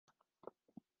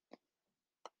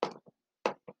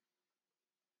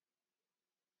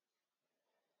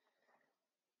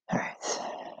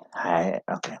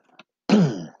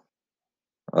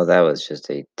Well, that was just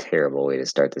a terrible way to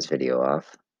start this video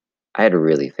off. I had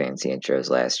really fancy intros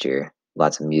last year.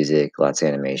 Lots of music, lots of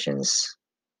animations.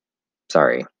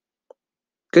 Sorry.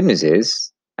 Good news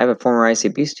is, I have a former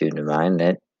ICB student of mine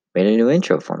that made a new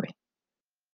intro for me.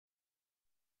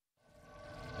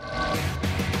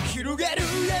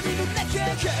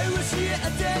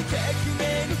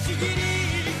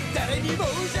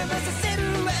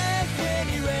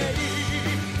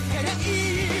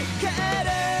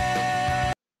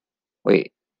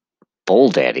 Wait, Bull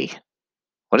Daddy?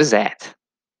 What is that?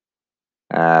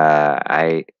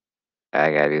 I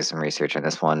gotta do some research on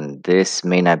this one. This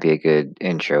may not be a good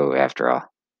intro after all.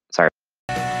 Sorry.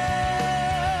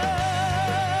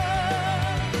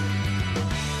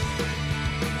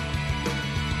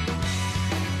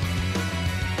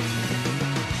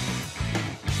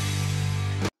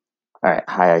 All right,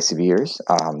 hi ICBers.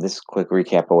 This quick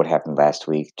recap of what happened last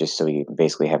week, just so you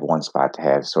basically have one spot to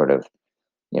have sort of,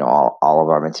 all of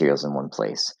our materials in one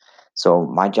place. So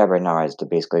my job right now is to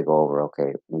basically go over,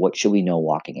 okay, what should we know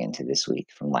walking into this week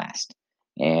from last?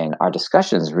 And our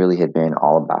discussions really had been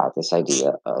all about this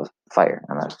idea of fire.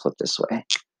 I'm gonna flip this way.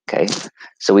 Okay.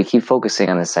 So we keep focusing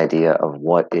on this idea of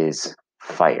what is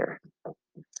fire.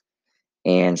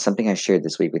 And something I shared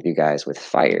this week with you guys with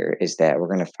fire is that we're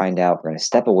going to find out, we're going to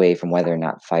step away from whether or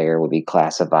not fire would be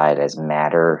classified as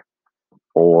matter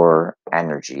or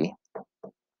energy,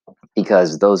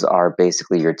 because those are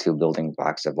basically your two building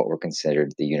blocks of what we're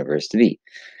considered the universe to be.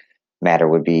 Matter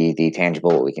would be the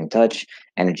tangible, what we can touch.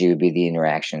 Energy would be the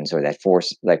interactions or that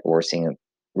force, like we're seeing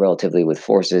relatively with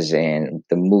forces and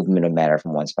the movement of matter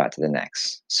from one spot to the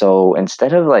next. So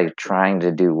instead of like trying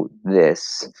to do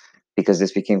this, because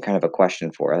this became kind of a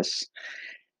question for us,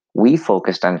 we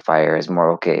focused on fire as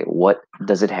more, okay, what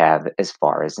does it have as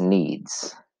far as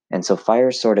needs? And so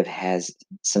fire sort of has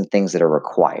some things that are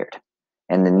required.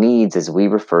 And the needs, as we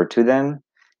refer to them,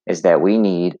 is that we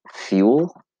need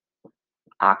fuel,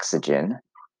 oxygen,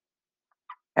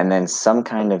 and then some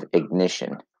kind of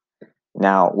ignition.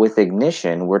 Now, with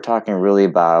ignition, we're talking really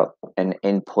about an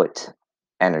input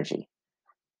energy.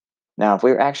 Now, if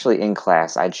we were actually in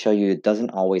class, I'd show you it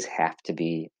doesn't always have to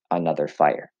be another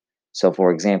fire. So,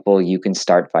 for example, you can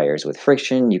start fires with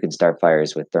friction, you can start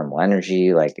fires with thermal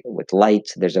energy, like with light.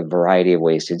 There's a variety of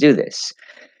ways to do this.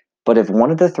 But if one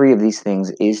of the three of these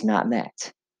things is not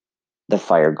met, the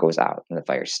fire goes out and the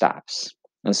fire stops.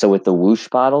 And so with the whoosh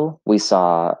bottle, we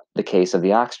saw the case of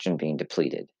the oxygen being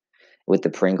depleted. With the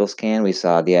Pringles can, we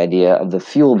saw the idea of the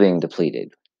fuel being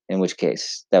depleted, in which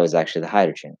case that was actually the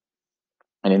hydrogen.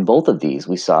 And in both of these,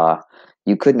 we saw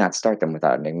you could not start them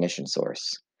without an ignition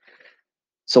source.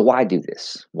 So why do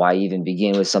this? Why even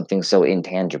begin with something so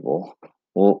intangible?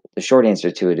 Well, the short answer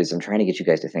to it is I'm trying to get you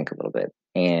guys to think a little bit.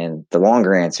 And the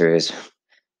longer answer is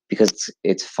because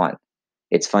it's fun.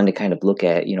 It's fun to kind of look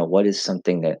at, what is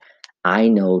something that I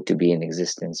know to be in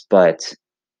existence, but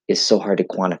is so hard to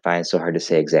quantify and so hard to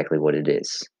say exactly what it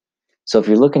is. So if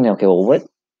you're looking at, okay, well,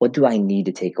 what do I need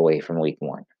to take away from week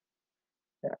one?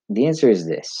 The answer is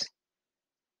this.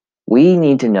 We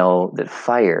need to know that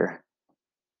fire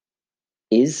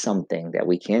is something that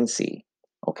we can see,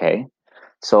 okay?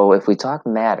 So if we talk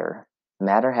matter,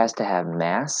 matter has to have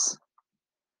mass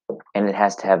and it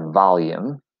has to have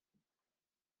volume,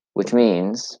 which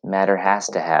means matter has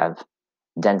to have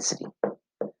density,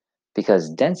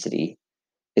 because density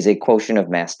is a quotient of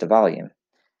mass to volume.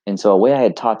 And so a way I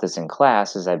had taught this in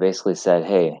class is I basically said,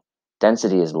 hey,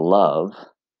 density is love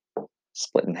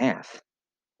split in half,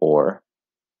 or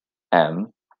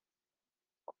M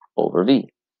over V,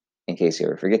 in case you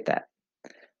ever forget that.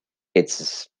 It's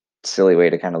a silly way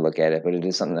to kind of look at it, but it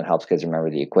is something that helps kids remember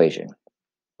the equation.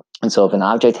 And so if an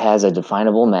object has a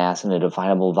definable mass and a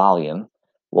definable volume,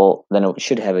 well, then it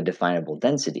should have a definable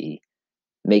density,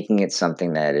 making it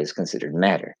something that is considered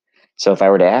matter. So if I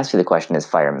were to ask you the question, is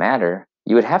fire matter?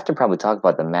 You would have to probably talk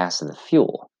about the mass of the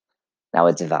fuel. Now,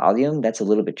 its volume, that's a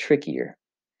little bit trickier.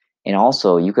 And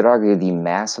also, you could argue the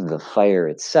mass of the fire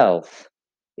itself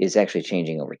is actually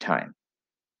changing over time,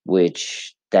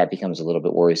 which that becomes a little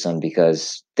bit worrisome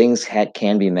because things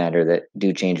can be matter that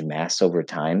do change mass over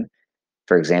time.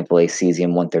 For example, a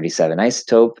cesium-137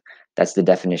 isotope, that's the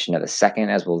definition of a second,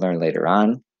 as we'll learn later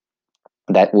on.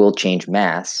 That will change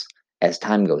mass as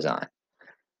time goes on.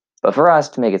 But for us,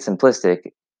 to make it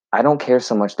simplistic, I don't care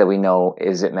so much that we know,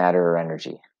 is it matter or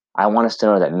energy? I want us to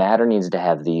know that matter needs to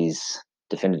have these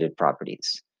definitive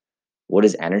properties. What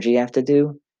does energy have to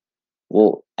do?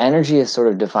 Well, energy is sort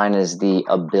of defined as the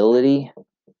ability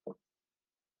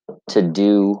to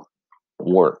do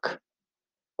work.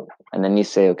 And then you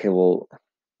say, okay, well,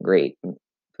 great,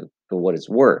 but what is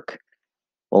work?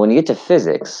 Well, when you get to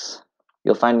physics,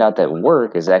 you'll find out that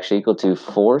work is actually equal to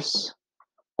force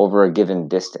over a given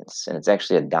distance, and it's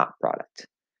actually a dot product.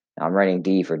 Now I'm writing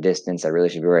D for distance. I really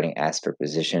should be writing S for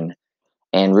position.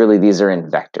 And really, these are in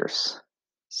vectors.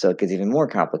 So it gets even more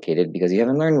complicated because you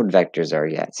haven't learned what vectors are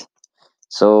yet.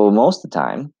 So most of the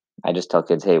time, I just tell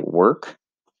kids, hey, work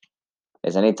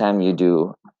is anytime you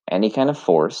do any kind of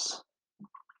force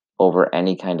over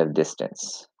any kind of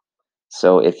distance.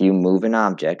 So if you move an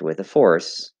object with a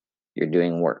force, you're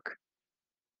doing work.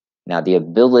 Now, the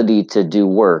ability to do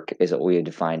work is what we have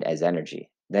defined as energy.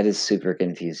 That is super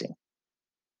confusing.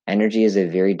 Energy is a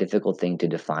very difficult thing to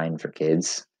define for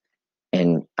kids,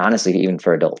 and honestly, even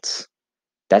for adults.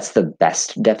 That's the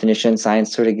best definition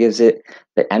science sort of gives it.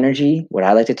 The energy, what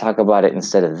I like to talk about it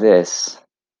instead of this,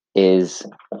 is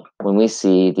when we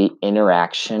see the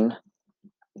interaction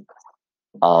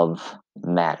of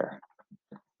matter.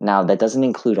 Now, that doesn't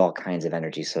include all kinds of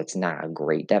energy, so it's not a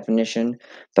great definition.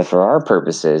 But for our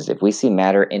purposes, if we see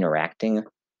matter interacting,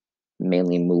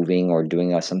 mainly moving or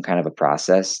doing some kind of a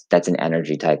process, that's an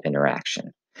energy type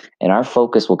interaction. And our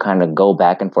focus will kind of go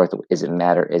back and forth. Is it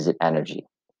matter? Is it energy?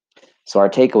 So our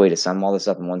takeaway, to sum all this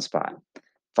up in one spot: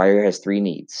 fire has three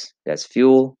needs. That's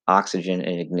fuel, oxygen,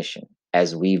 and ignition,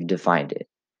 as we've defined it.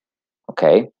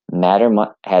 Okay? Matter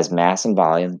has mass and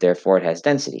volume, therefore it has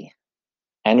density.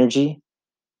 Energy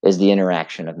is the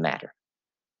interaction of matter.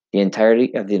 The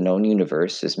entirety of the known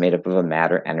universe is made up of a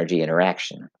matter-energy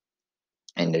interaction.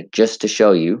 And just to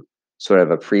show you sort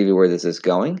of a preview where this is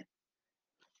going,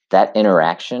 that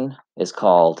interaction is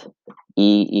called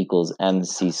E equals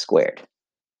mc squared,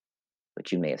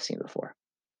 which you may have seen before,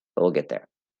 but we'll get there.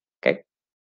 Okay?